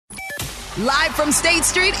Live from State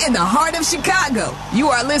Street in the heart of Chicago, you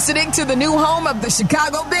are listening to the new home of the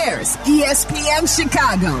Chicago Bears, ESPN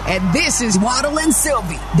Chicago. And this is Waddle and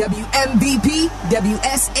Sylvie, WMVP,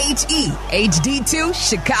 WSHE, HD2,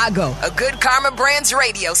 Chicago, a Good Karma Brands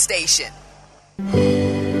radio station.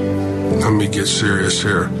 Let me get serious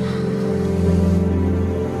here.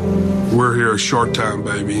 We're here a short time,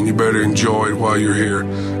 baby, and you better enjoy it while you're here.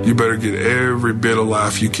 You better get every bit of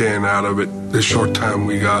life you can out of it this short time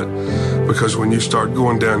we got, because when you start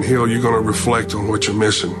going downhill, you're going to reflect on what you're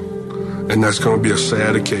missing, and that's going to be a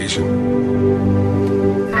sad occasion.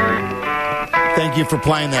 Thank you for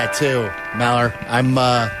playing that, too, Meller. I'm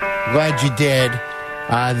glad you did.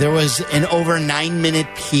 There was an over 9-minute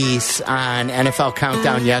piece on NFL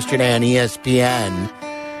Countdown yesterday on ESPN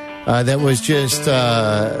that was just,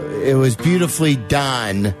 it was beautifully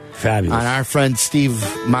done. Fabulous. On our friend Steve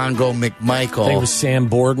Mongo McMichael. I think it was Sam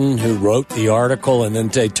Borden who wrote the article, and then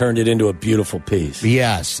they turned it into a beautiful piece.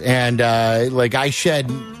 Yes, and I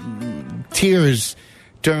shed tears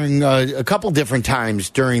during a couple different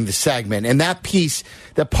times during the segment. And that piece,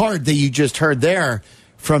 the part that you just heard there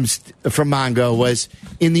from Mongo was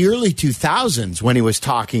in the early 2000s when he was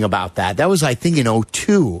talking about that. That was, I think, in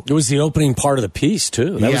 2002. It was the opening part of the piece,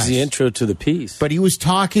 too. That was the intro to the piece. But he was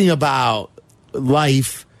talking about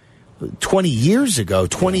life 20 years ago,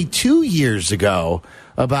 22 years ago,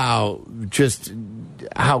 about just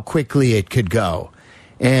how quickly it could go.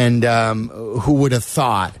 And who would have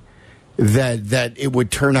thought that it would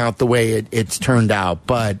turn out the way it's turned out?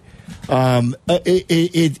 But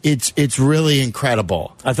it's really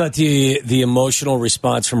incredible. I thought the emotional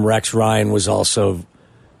response from Rex Ryan was also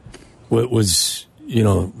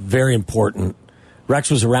very important. Rex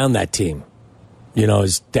was around that team. You know,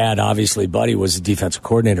 his dad, obviously, Buddy, was the defensive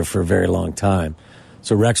coordinator for a very long time.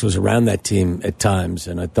 So Rex was around that team at times,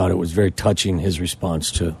 and I thought it was very touching, his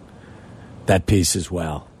response to that piece as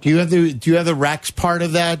well. Do you have the Rex part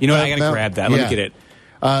of that? You know what? I got to grab that. Let me get it.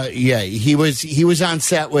 He was on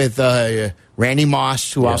set with Randy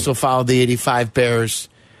Moss, who also followed the '85 Bears.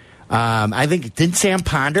 I think didn't Sam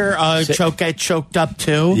Ponder get choked up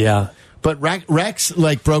too? Yeah, but Rex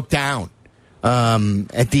broke down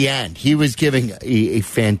at the end. He was giving a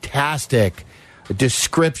fantastic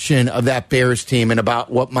description of that Bears team and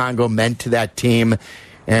about what Mongo meant to that team.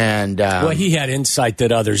 And he had insight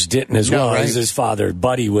that others didn't as well. Right? As his father,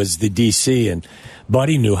 Buddy, was the DC, and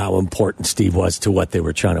Buddy knew how important Steve was to what they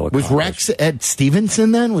were trying to accomplish. Was Rex at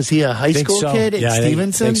Stevenson then? Was he a high school kid at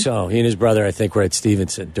Stevenson? I think so. He and his brother, I think, were at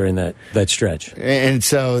Stevenson during that stretch. And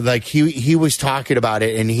so, he was talking about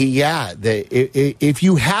it, and if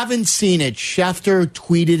you haven't seen it, Schefter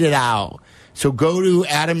tweeted it out. So go to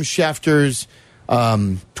Adam Schefter's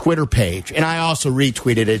Twitter page, and I also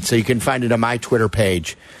retweeted it, so you can find it on my Twitter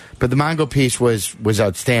page. But the Mongo piece was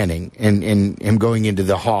outstanding, and him going into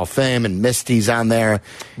the Hall of Fame, and Misty's on there.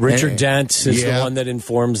 Richard Dent is the one that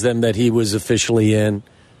informs them that he was officially in.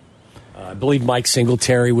 I believe Mike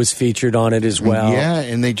Singletary was featured on it as well. Yeah,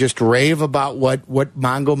 and they just rave about what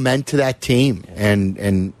Mongo meant to that team,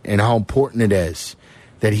 and how important it is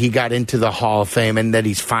that he got into the Hall of Fame and that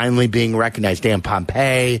he's finally being recognized. Dan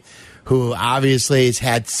Pompei, who obviously has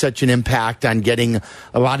had such an impact on getting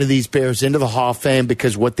a lot of these Bears into the Hall of Fame,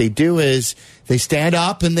 because what they do is they stand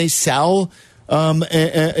up and they sell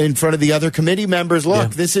in front of the other committee members.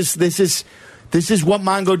 Look, this is what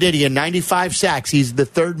Mongo did. He had 95 sacks. He's the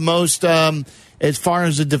third most as far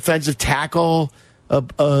as a defensive tackle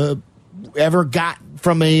ever got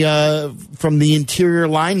from the interior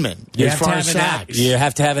lineman. You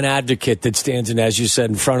have to have an advocate that stands in, as you said,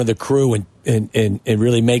 in front of the crew and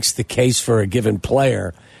really makes the case for a given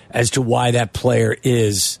player as to why that player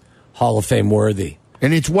is Hall of Fame worthy.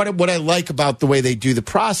 And it's what I like about the way they do the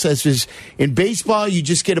process is in baseball, you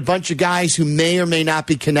just get a bunch of guys who may or may not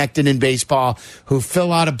be connected in baseball who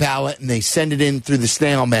fill out a ballot and they send it in through the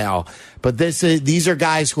snail mail. But these are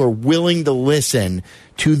guys who are willing to listen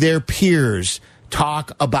to their peers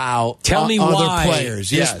talk about Tell me other why players.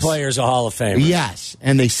 This player's a Hall of Famer. Yes,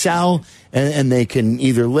 and they sell, and they can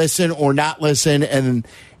either listen or not listen, and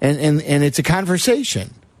it's a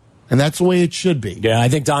conversation. And that's the way it should be. Yeah, I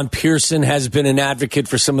think Don Pearson has been an advocate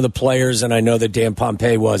for some of the players, and I know that Dan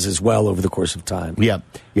Pompei was as well over the course of time.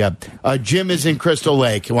 Yep. Jim is in Crystal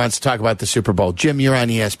Lake. He wants to talk about the Super Bowl. Jim, you're on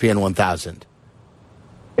ESPN 1000.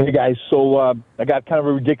 Hey, guys. So I got kind of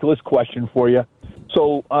a ridiculous question for you.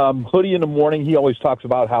 So Hoodie in the morning, he always talks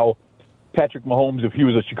about how Patrick Mahomes, if he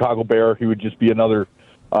was a Chicago Bear, he would just be another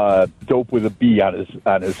dope with a B on his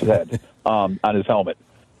head, on his helmet.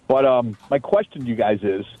 But my question to you guys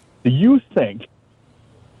is, do you think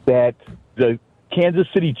that the Kansas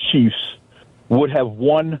City Chiefs would have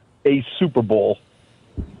won a Super Bowl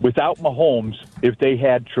without Mahomes if they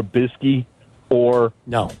had Trubisky or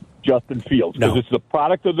Justin Fields? Because it's the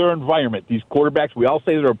product of their environment. These quarterbacks, we all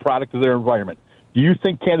say they're a product of their environment. Do you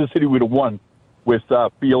think Kansas City would have won with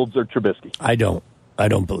Fields or Trubisky? I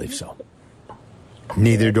don't believe so.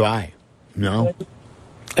 Neither do I. No.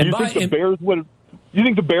 Do you think the Bears would have? You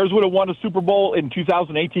think the Bears would have won a Super Bowl in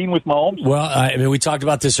 2018 with Mahomes? Well, I mean, we talked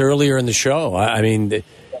about this earlier in the show. I mean,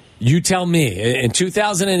 you tell me. In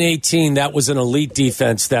 2018, that was an elite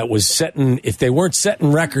defense that was setting, if they weren't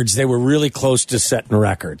setting records, they were really close to setting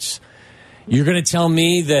records. You're going to tell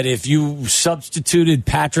me that if you substituted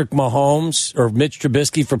Patrick Mahomes or Mitch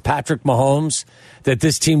Trubisky for Patrick Mahomes, that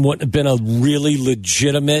this team wouldn't have been a really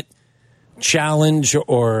legitimate challenge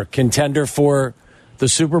or contender for the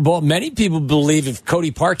Super Bowl? Many people believe if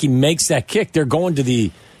Cody Parkey makes that kick, they're going to the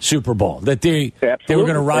Super Bowl, that they were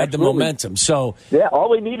going to ride the momentum. So yeah, all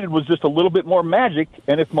they needed was just a little bit more magic,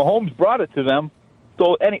 and if Mahomes brought it to them.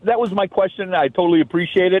 So that was my question. I totally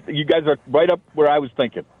appreciate it. You guys are right up where I was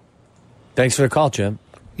thinking. Thanks for the call, Jim.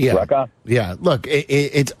 Yeah. Rock on. Yeah. Look,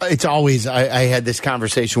 it's always, I had this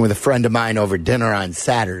conversation with a friend of mine over dinner on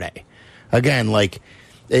Saturday. Again, like,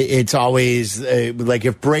 it's always like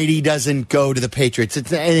if Brady doesn't go to the Patriots,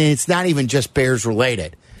 it's not even just Bears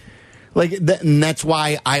related. Like, and that's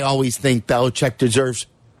why I always think Belichick deserves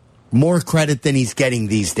more credit than he's getting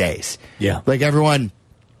these days. Yeah. Like everyone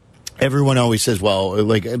always says, well,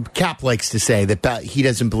 like Cap likes to say that he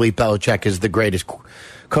doesn't believe Belichick is the greatest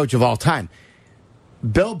coach of all time.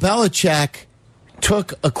 Bill Belichick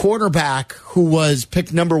took a quarterback who was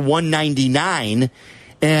picked number 199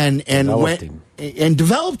 and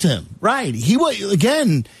developed him. Right. He was,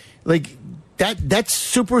 again, like that's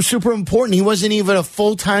super, super important. He wasn't even a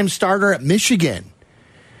full-time starter at Michigan.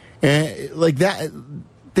 Like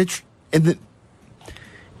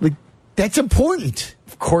that's important.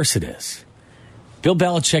 Of course it is. Bill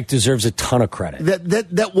Belichick deserves a ton of credit.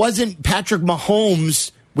 That wasn't Patrick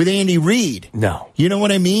Mahomes with Andy Reid. No. You know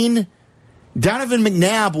what I mean? Donovan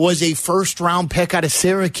McNabb was a first-round pick out of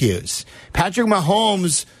Syracuse. Patrick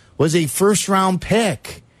Mahomes was a first-round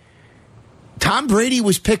pick. Tom Brady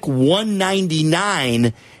was picked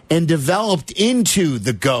 199 and developed into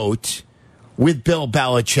the GOAT with Bill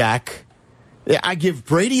Belichick. I give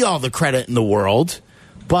Brady all the credit in the world,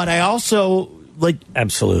 but I also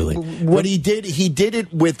absolutely what he did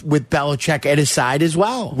it with Belichick at his side as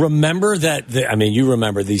well. Remember that you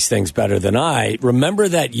remember these things better than I. Remember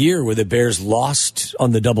that year where the Bears lost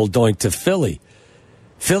on the double doink to Philly.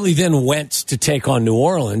 Philly then went to take on New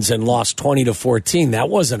Orleans and lost 20-14. That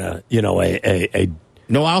wasn't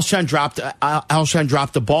No, Alshon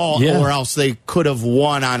dropped the ball, or else they could have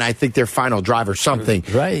won on, I think, their final drive or something.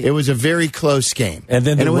 Right. It was a very close game. And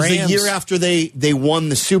then it was Rams, the year after they won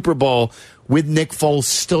the Super Bowl with Nick Foles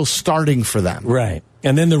still starting for them. Right.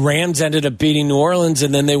 And then the Rams ended up beating New Orleans,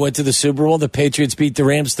 and then they went to the Super Bowl. The Patriots beat the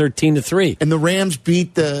Rams 13-3. And the Rams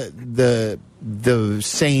beat the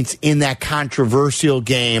Saints in that controversial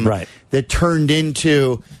game that turned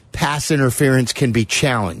into pass interference can be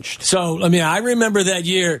challenged. So, I remember that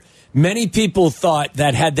year, many people thought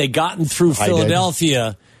that had they gotten through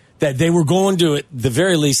Philadelphia, that they were going to, at the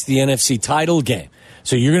very least, the NFC title game.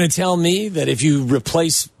 So you're going to tell me that if you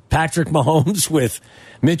replace Patrick Mahomes with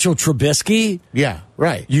Mitchell Trubisky,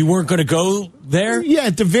 you weren't going to go there? Yeah,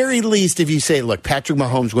 at the very least, if you say, look, Patrick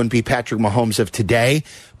Mahomes wouldn't be Patrick Mahomes of today,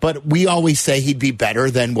 but we always say he'd be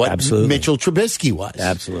better than what Mitchell Trubisky was.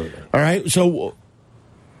 Absolutely. All right, so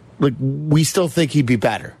we still think he'd be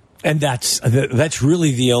better. And that's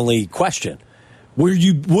really the only question. Would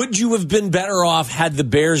you have been better off had the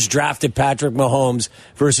Bears drafted Patrick Mahomes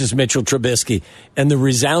versus Mitchell Trubisky? And the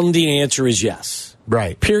resounding answer is yes.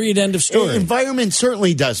 Right. Period. End of story. Environment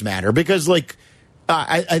certainly does matter because,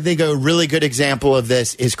 I think a really good example of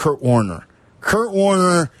this is Kurt Warner. Kurt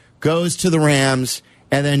Warner goes to the Rams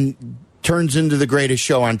and then turns into the greatest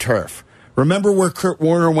show on turf. Remember where Kurt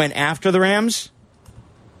Warner went after the Rams?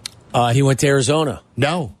 He went to Arizona.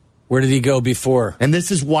 No. Where did he go before? And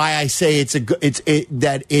this is why I say it's a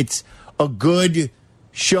good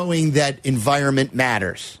showing that environment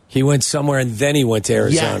matters. He went somewhere and then he went to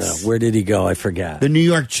Arizona. Yes. Where did he go? I forgot. The New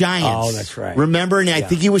York Giants. Oh, that's right. Remember? And I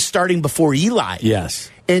think he was starting before Eli. Yes.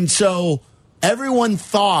 And so everyone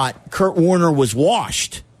thought Kurt Warner was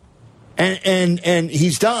washed. And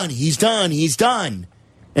he's done.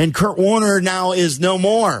 And Kurt Warner now is no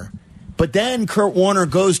more. But then Kurt Warner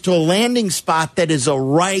goes to a landing spot that is a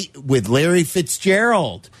right with Larry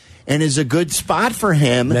Fitzgerald and is a good spot for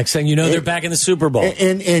him. Next thing you know, they're back in the Super Bowl.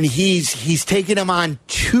 And he's taken him on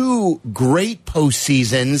two great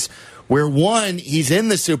postseasons where one, he's in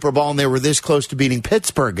the Super Bowl and they were this close to beating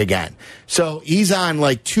Pittsburgh again. So he's on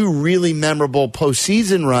like two really memorable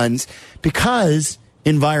postseason runs because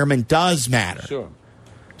environment does matter. Sure.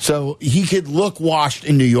 So he could look washed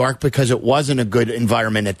in New York because it wasn't a good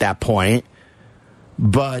environment at that point.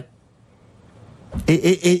 But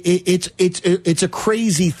it's a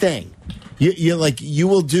crazy thing. You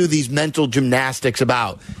will do these mental gymnastics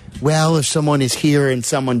about, well, if someone is here and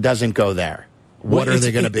someone doesn't go there, what are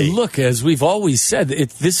they going to be? Look, as we've always said,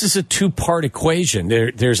 this is a two-part equation.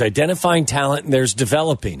 There's identifying talent and there's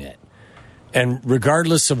developing it. And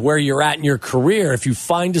regardless of where you're at in your career, if you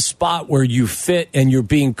find a spot where you fit and you're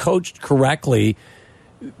being coached correctly,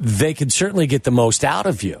 they can certainly get the most out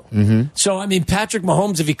of you. Mm-hmm. So, I mean, Patrick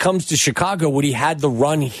Mahomes, if he comes to Chicago, would he had the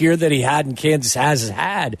run here that he had in Kansas has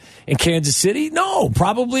had in Kansas City? No,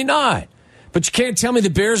 probably not. But you can't tell me the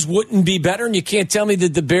Bears wouldn't be better, and you can't tell me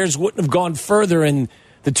that the Bears wouldn't have gone further in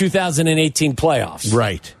the 2018 playoffs.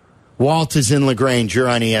 Right. Walt is in LaGrange. You're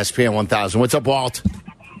on ESPN 1000. What's up, Walt?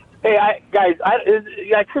 Hey, guys,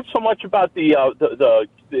 I heard so much about the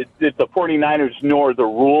 49ers nor the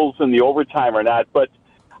rules and the overtime or not, but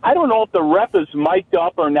I don't know if the ref is mic'd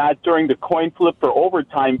up or not during the coin flip for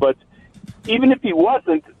overtime, but even if he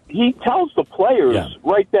wasn't, he tells the players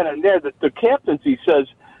right then and there that the captaincy says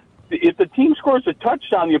if the team scores a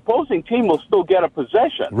touchdown, the opposing team will still get a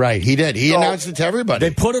possession. Right, he did. He announced it to everybody.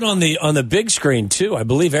 They put it on the big screen, too. I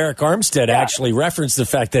believe Eric Armstead actually referenced the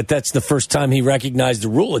fact that that's the first time he recognized the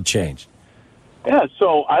rule had changed. Yeah,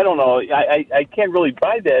 so I don't know. I can't really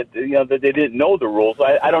buy that, that they didn't know the rules.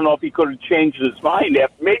 I don't know if he could have changed his mind.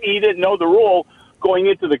 Maybe he didn't know the rule going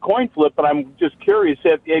into the coin flip, but I'm just curious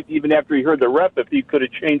if even after he heard the ref, if he could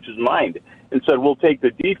have changed his mind and said, we'll take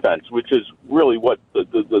the defense, which is really what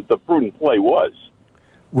the prudent play was.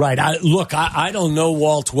 Right. I don't know,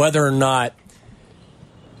 Walt, whether or not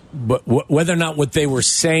what they were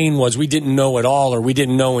saying was we didn't know at all or we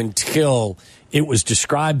didn't know until it was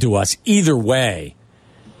described to us. Either way,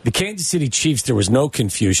 the Kansas City Chiefs, there was no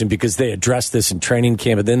confusion because they addressed this in training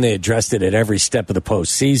camp, and then they addressed it at every step of the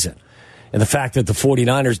postseason. And the fact that the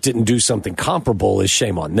 49ers didn't do something comparable is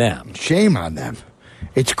shame on them. Shame on them.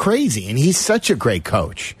 It's crazy, and he's such a great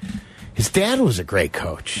coach. His dad was a great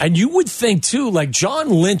coach. And you would think, too, like John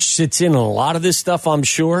Lynch sits in on a lot of this stuff, I'm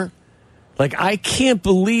sure. Like, I can't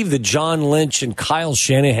believe that John Lynch and Kyle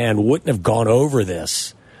Shanahan wouldn't have gone over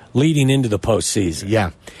this leading into the postseason.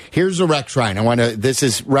 Yeah. Here's a Rex Ryan. This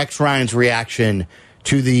is Rex Ryan's reaction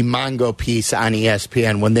to the Mongo piece on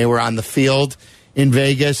ESPN when they were on the field in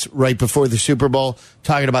Vegas right before the Super Bowl,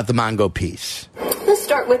 talking about the Mongo piece. Let's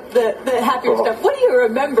start with the happier stuff. What do you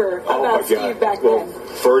remember about Steve back then?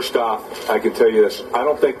 First off, I can tell you this. I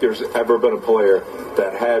don't think there's ever been a player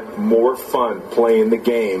that had more fun playing the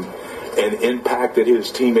game and impacted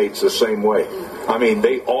his teammates the same way. I mean,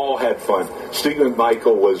 they all had fun. Steve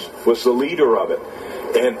McMichael was the leader of it.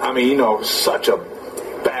 And, I mean, such a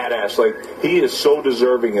badass. Like, he is so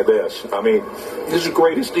deserving of this. I mean, this is the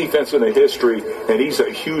greatest defense in the history, and he's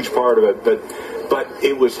a huge part of it. But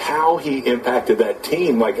it was how he impacted that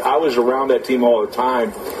team. Like, I was around that team all the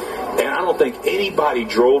time, and I don't think anybody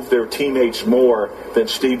drove their teammates more than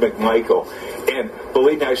Steve McMichael. And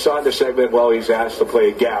believe me, I saw in the segment, he's asked to play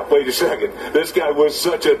a gap. Wait a second. This guy was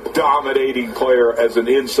such a dominating player as an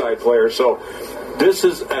inside player. So this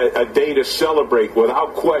is a day to celebrate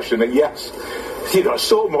without question. And yes,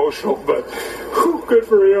 so emotional, but good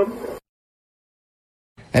for him.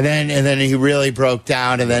 And then he really broke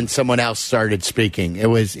down, and then someone else started speaking. It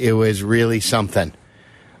was really something.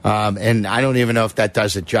 And I don't even know if that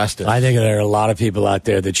does it justice. I think there are a lot of people out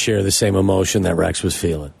there that share the same emotion that Rex was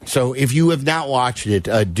feeling. So if you have not watched it,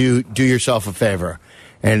 do yourself a favor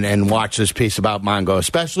and watch this piece about Mongo,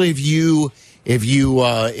 especially if you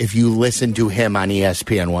listen to him on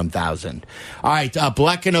ESPN 1000. All right,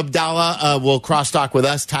 Bleck and Abdallah will crosstalk with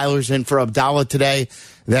us. Tyler's in for Abdallah today.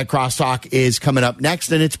 That crosstalk is coming up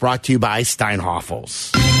next, and it's brought to you by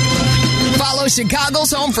Steinhoffels. Follow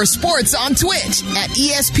Chicago's Home for Sports on Twitch at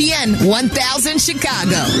ESPN 1000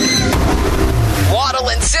 Chicago. Waddle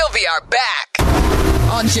and Sylvie are back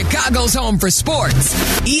on Chicago's Home for Sports,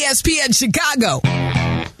 ESPN Chicago.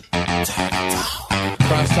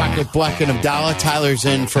 Crosstalk with Bleck and Abdallah. Tyler's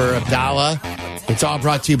in for Abdallah. It's all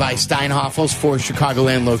brought to you by Steinhoffels for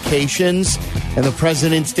Chicagoland locations. And the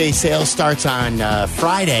President's Day sale starts on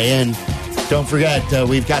Friday. And don't forget,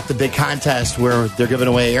 we've got the big contest where they're giving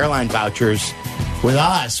away airline vouchers with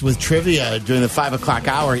us, with trivia during the 5 o'clock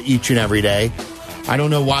hour each and every day. I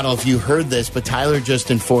don't know, Waddle, if you heard this, but Tyler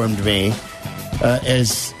just informed me,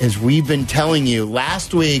 as we've been telling you,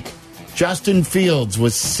 last week, Justin Fields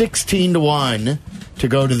was 16-1 to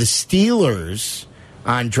go to the Steelers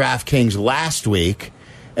on DraftKings last week.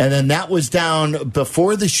 And then that was down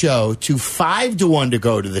before the show to 5-1 to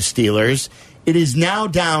go to the Steelers. It is now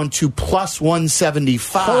down to plus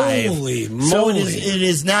 175. Holy moly. So it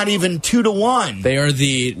is not even 2-1. They are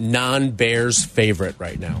the non-Bears favorite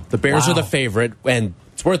right now. The Bears are the favorite, and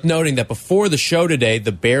it's worth noting that before the show today,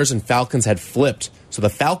 the Bears and Falcons had flipped. So the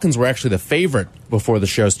Falcons were actually the favorite before the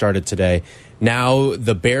show started today. Now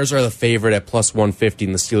the Bears are the favorite at plus 150,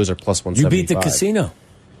 and the Steelers are plus 175. You beat the casino.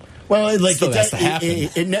 Well,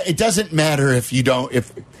 it doesn't matter if you don't,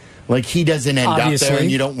 like he doesn't end up there and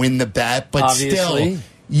you don't win the bet, but still,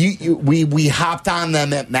 we hopped on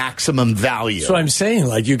them at maximum value. So I'm saying,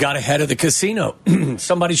 like, you got ahead of the casino.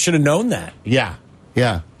 Somebody should have known that. Yeah.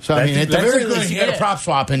 So I mean, at the very least, you got a prop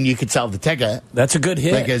swap and you could sell the ticket. That's a good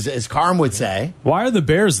hit, like as Carm would say. Why are the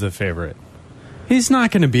Bears the favorite? He's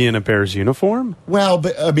not going to be in a Bears uniform. Well,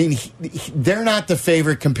 but I mean, they're not the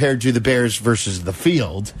favorite compared to the Bears versus the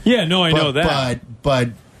field. Yeah, no, I know that. But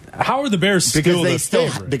how are the Bears still the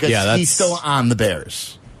favorite? Because he's still on the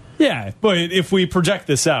Bears. Yeah, but if we project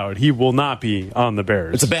this out, he will not be on the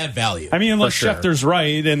Bears. It's a bad value. I mean, unless Schefter's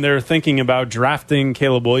right and they're thinking about drafting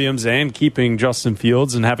Caleb Williams and keeping Justin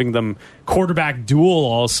Fields and having them quarterback duel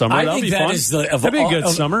all summer. That'll be fun. That'd be a good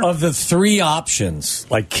summer. Of the three options,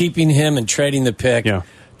 like keeping him and trading the pick,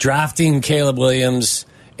 drafting Caleb Williams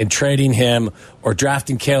and trading him, or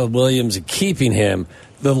drafting Caleb Williams and keeping him,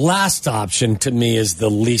 the last option to me is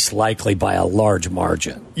the least likely by a large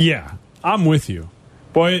margin. Yeah, I'm with you.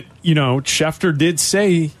 But, Schefter did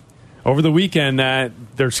say over the weekend that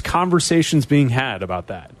there's conversations being had about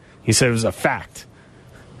that. He said it was a fact.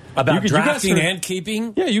 About drafting and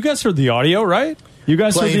keeping? Yeah, you guys heard the audio, right? You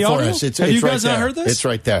guys heard the audio? Have you guys not heard this? It's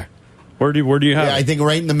right there. Where do you have it? I think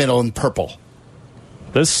right in the middle in purple.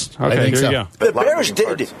 This? Okay, here you go. The Bears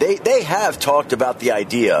they have talked about the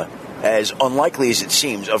idea, as unlikely as it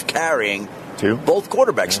seems, of carrying both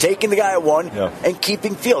quarterbacks, taking the guy at one and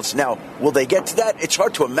keeping Fields. Now, will they get to that? It's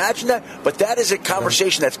hard to imagine that, but that is a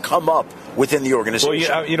conversation that's come up within the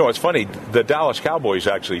organization. Well, it's funny. The Dallas Cowboys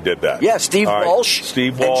actually did that. Yeah, Steve Walsh,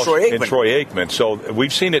 and Troy Aikman. So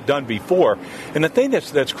we've seen it done before. And the thing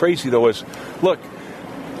that's crazy, though, is, look,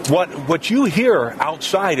 what you hear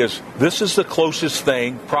outside is this is the closest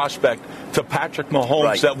thing, prospect, to Patrick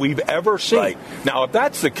Mahomes that we've ever seen. Right. Now, if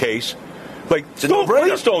that's the case, please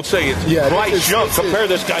don't say it's Bryce Young. Compare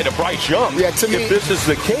this guy to Bryce Young. Yeah, to me, if this is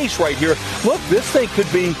the case right here, look, this thing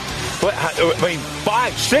could be. I mean,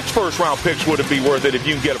 5-6 first-round picks would it be worth it if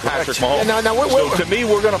you can get a Patrick Mahomes? So to me,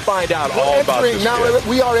 we're going to find out all about this. Now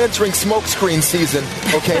we are entering smokescreen season,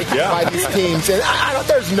 okay, by these teams, and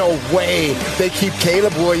there's no way they keep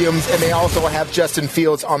Caleb Williams and they also have Justin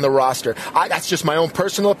Fields on the roster. That's just my own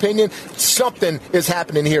personal opinion. Something is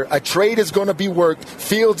happening here. A trade is going to be worked.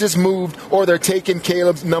 Fields is moved, or they're taking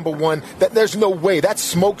Caleb's number one. There's no way.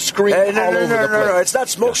 That's smokescreen all over the place. No, it's not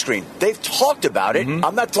smokescreen. They've talked about it.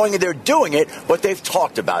 I'm not telling you they're doing it, but they've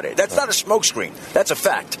talked about it. That's not a smokescreen. That's a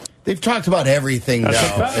fact. They've talked about everything. That's a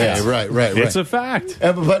fact. Yeah, right. It's a fact.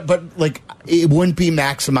 But like, it wouldn't be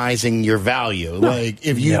maximizing your value. No. Like,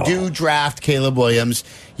 if you do draft Caleb Williams,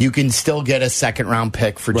 you can still get a second-round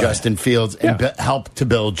pick for Justin Fields and help to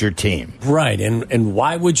build your team. Right, and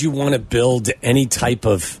why would you want to build any type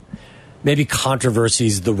of, maybe controversy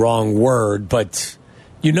is the wrong word, but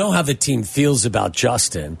you know how the team feels about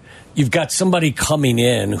Justin. You've got somebody coming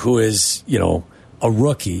in who is, a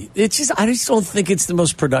rookie. I just don't think it's the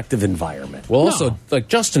most productive environment. Well, also,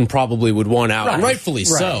 Justin probably would want out, and rightfully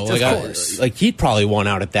so. Of course. He'd probably want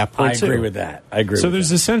out at that point, I agree with that. So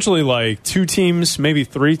there's essentially two teams, maybe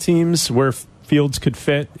three teams where Fields could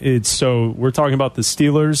fit. We're talking about the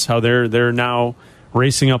Steelers, how they're now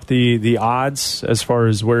racing up the odds as far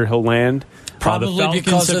as where he'll land. Probably the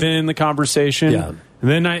Falcons have been in the conversation. Yeah. And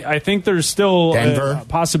then I think there's still a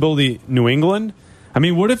possibility New England. I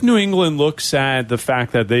mean, what if New England looks at the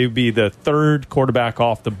fact that they'd be the third quarterback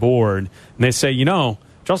off the board, and they say,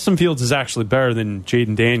 Justin Fields is actually better than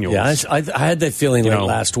Jaden Daniels? Yeah, I had that feeling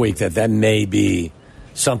last week that may be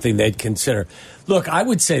something they'd consider. Look, I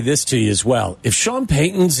would say this to you as well. If Sean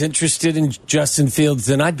Payton's interested in Justin Fields,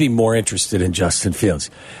 then I'd be more interested in Justin Fields,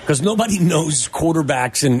 because nobody knows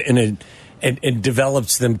quarterbacks and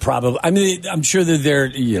develops them probably. I mean, I'm sure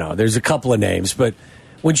that there's a couple of names, but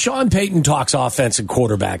when Sean Payton talks offense and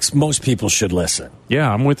quarterbacks, most people should listen.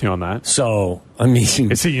 Yeah, I'm with you on that. So, I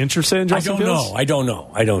mean, is he interested in Justin Fields? I don't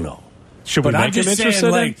know. Should we make him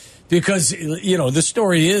interested? Because, the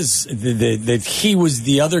story is that he was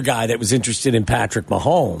the other guy that was interested in Patrick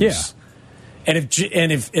Mahomes. Yeah. And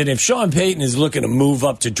if Sean Payton is looking to move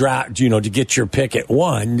up to draft, to get your pick at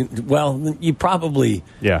 1, well, you probably,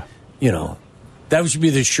 that should be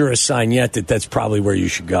the surest sign yet that that's probably where you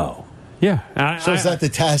should go. Yeah. So is that the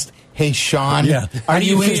test? Hey, Sean, are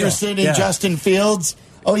you interested in Justin Fields?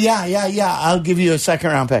 Oh, yeah. I'll give you a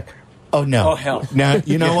second-round pick. Oh, no. Oh, hell. No,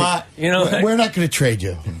 you know what? We're not going to trade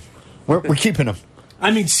you. We're keeping him.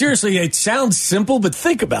 I mean, seriously, it sounds simple, but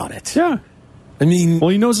think about it. Yeah. I mean, well,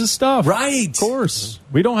 he knows his stuff. Right. Of course.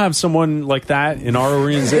 We don't have someone like that in our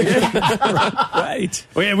organization. Right.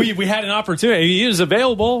 We had an opportunity. He is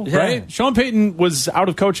available, right? Sean Payton was out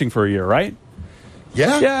of coaching for a year, right?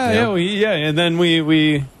 Yeah. Yeah. And then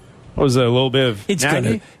we what was it, a little bit of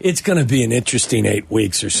It's gonna be an interesting 8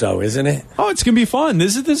 weeks or so, isn't it? Oh, it's gonna be fun.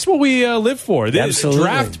 This is what we live for. Absolutely.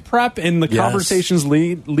 Draft prep and the conversations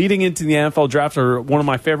leading into the NFL draft are one of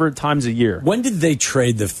my favorite times of year. When did they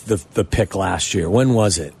trade the pick last year? When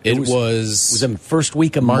was it? It was the first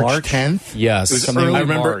week of March 10th? Yes. It was early I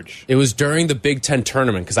remember March. It was during the Big Ten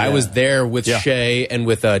tournament because I was there with Shea and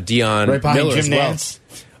with Dion Miller as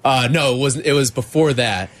well. No, it wasn't. It was before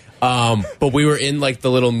that. But we were in like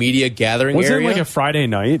the little media gathering was area. Was it like a Friday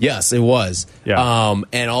night? Yes, it was. Yeah.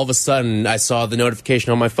 And all of a sudden, I saw the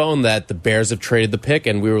notification on my phone that the Bears have traded the pick,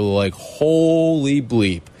 and we were like, holy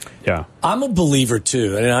bleep. Yeah. I'm a believer,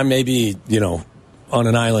 too, and I may be, on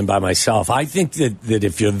an island by myself. I think that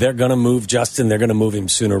if they're going to move Justin, they're going to move him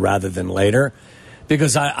sooner rather than later.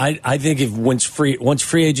 Because I think once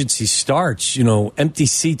free agency starts, empty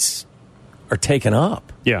seats are taken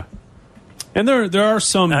up. Yeah. And there are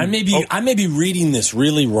some. I may be reading this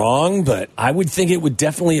really wrong, but I would think it would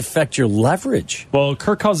definitely affect your leverage. Well,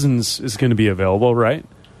 Kirk Cousins is going to be available, right?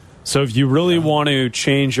 So if you really want to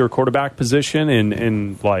change your quarterback position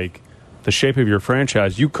and like the shape of your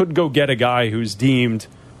franchise, you could go get a guy who's deemed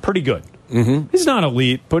pretty good. Mm-hmm. He's not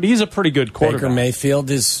elite, but he's a pretty good quarterback. Baker Mayfield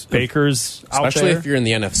is Baker's out especially there. If you're in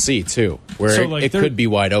the NFC too, where it could be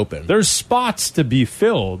wide open. There's spots to be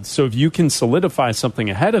filled, so if you can solidify something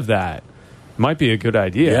ahead of that, might be a good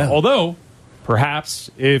idea. Yeah. Although,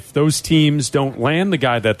 perhaps if those teams don't land the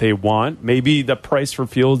guy that they want, maybe the price for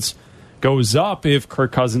Fields goes up if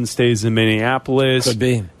Kirk Cousins stays in Minneapolis. Could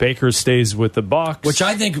be. Baker stays with the Bucs. Which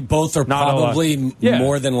I think both are probably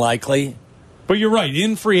more than likely. But you're right.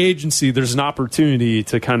 In free agency, there's an opportunity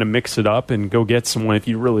to kind of mix it up and go get someone if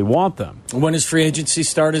you really want them. When does free agency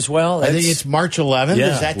start as well? I think it's March 11th.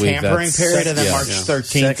 Yeah, is that tampering period? And then March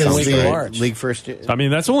 13th is the league first. I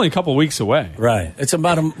mean, that's only a couple weeks away. Right. It's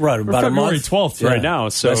about a February month. 12th right now.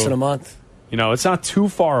 So less than a month. It's not too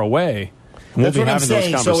far away. That's what I'm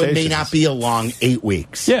saying. So it may not be a long 8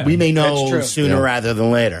 weeks. Yeah. We may know sooner rather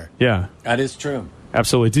than later. Yeah. That is true.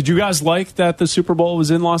 Absolutely. Did you guys like that the Super Bowl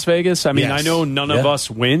was in Las Vegas? I mean, yes. I know none of us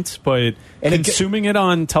went, but consuming it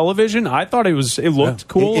on television, I thought it looked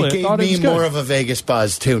cool. It gave me more of a Vegas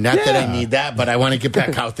buzz, too. Not that I need that, but I want to get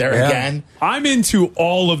back out there again. I'm into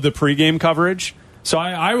all of the pregame coverage. So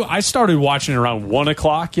I started watching around 1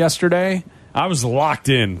 o'clock yesterday. I was locked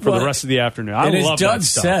in for the rest of the afternoon. I love as Doug that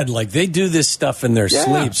stuff. said, like, they do this stuff in their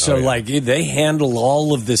sleep. So, like, they handle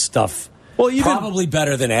all of this stuff. Well, probably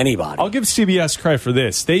better than anybody. I'll give CBS credit for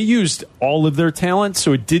this. They used all of their talent,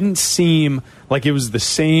 so it didn't seem like it was the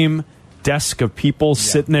same desk of people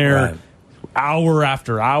sitting there hour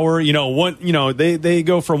after hour. They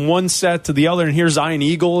go from one set to the other, and here's Ian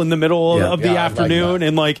Eagle in the middle of the afternoon,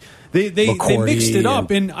 and like they mixed it up.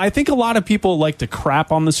 And I think a lot of people like to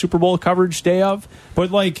crap on the Super Bowl coverage day of, but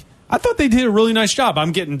like, I thought they did a really nice job.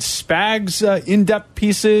 I'm getting Spags in-depth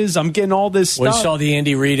pieces. I'm getting all this stuff. We saw the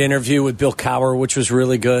Andy Reid interview with Bill Cowher, which was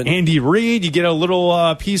really good. Andy Reid, you get a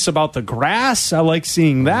little piece about the grass. I like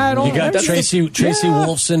seeing that. You got Tracy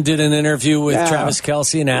Wolfson did an interview with Travis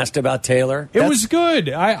Kelce and asked about Taylor. It was good.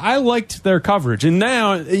 I liked their coverage. And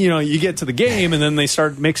now, you get to the game, and then they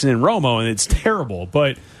start mixing in Romo, and it's terrible.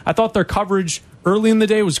 But I thought their coverage early in the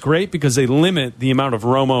day was great because they limit the amount of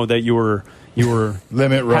Romo that you were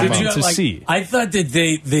limit having to see. I thought that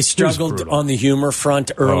they struggled on the humor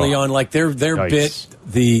front early on. Like their bit,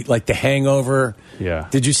 the Hangover. Yeah.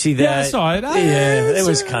 Did you see that? Yeah, I saw it. It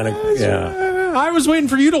was kind of I was waiting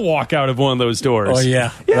for you to walk out of one of those doors. Oh,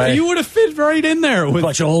 yeah. Right. You would have fit right in there with a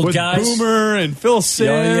bunch of old guys. Boomer and Phil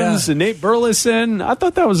Simms and Nate Burleson. I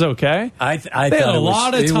thought that was okay. I they had a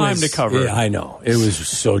lot of time to cover. Yeah, I know. It was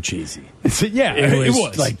so cheesy. It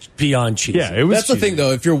was like beyond cheesy. Yeah, it was. That's the thing,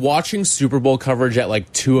 though. If you're watching Super Bowl coverage at like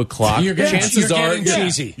 2 o'clock, chances are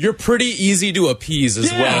you're pretty easy to appease as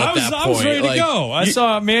well at that point. I was ready to go. I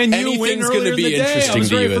saw Man U win earlier in the day. I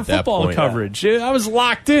was ready for football coverage. I was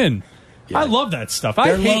locked in. I love that stuff.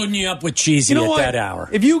 They're loading you up with cheesy at that hour.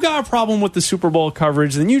 If you got a problem with the Super Bowl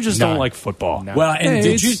coverage, then you just don't like football. No. Well, and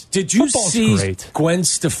did you see great. Gwen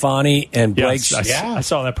Stefani and Blake? Yes, I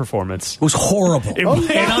saw that performance. It was horrible. It was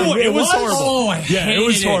horrible. Oh, I hated it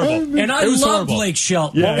was horrible. And I love Blake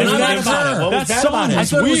Shelton. Yeah, and I love her. That song was I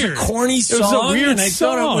thought weird. it was a corny song. It was a weird and I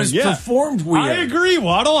thought it was performed weird. I agree,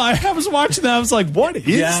 Waddle. I was watching that. I was like, what is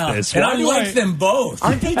this? And I like them both.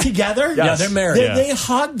 Aren't they together? Yeah, they're married. They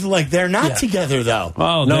hugged like they're not together, though.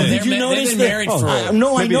 Oh, no, did you notice they've been married for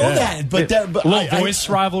no, I know that. But a little voice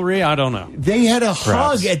rivalry? I don't know. They had a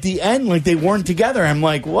hug at the end like they weren't together. I'm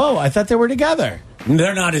like, whoa, I thought they were together.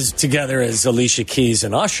 They're not as together as Alicia Keys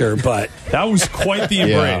and Usher, but... That was quite the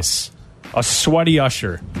embrace. A sweaty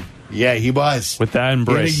Usher. Yeah, he was. With that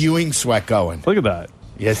embrace. He had a Ewing sweat going. Look at that.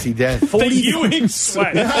 Yes, he did. The Ewing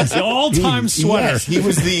sweat. The all-time sweater. Yes, he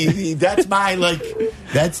was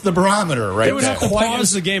that's the barometer right there. It was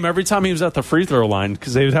pause the game every time he was at the free throw line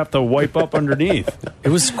because they would have to wipe up underneath. It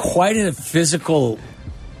was quite a physical,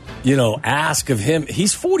 ask of him.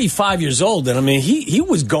 He's 45 years old, and I mean, he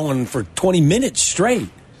was going for 20 minutes straight.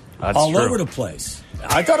 That's all true. over the place.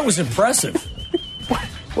 I thought it was impressive.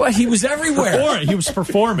 Well, he was everywhere. He was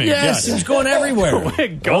performing. Yes, he was going everywhere.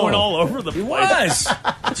 Going all over the place. He was.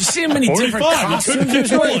 Did you see him in different 45. costumes?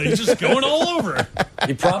 He couldn't He's just going all over.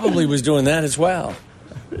 He probably was doing that as well.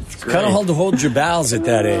 It's kind of hard to hold your bowels at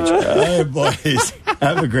that age. All right, boys.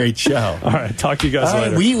 Have a great show. All right, talk to you guys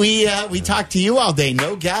later. We talked to you all day.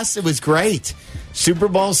 No guests. It was great. Super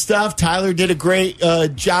Bowl stuff. Tyler did a great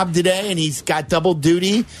job today, and he's got double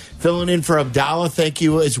duty filling in for Abdallah. Thank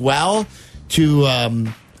you as well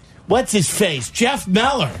to what's his face? Jeff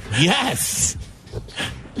Meller. Yes.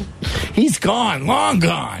 He's gone. Long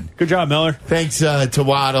gone. Good job, Miller. Thanks to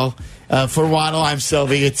Waddle. For Waddle, I'm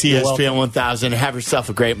Sylvie. It's ESPN 1000. Have yourself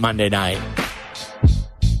a great Monday night.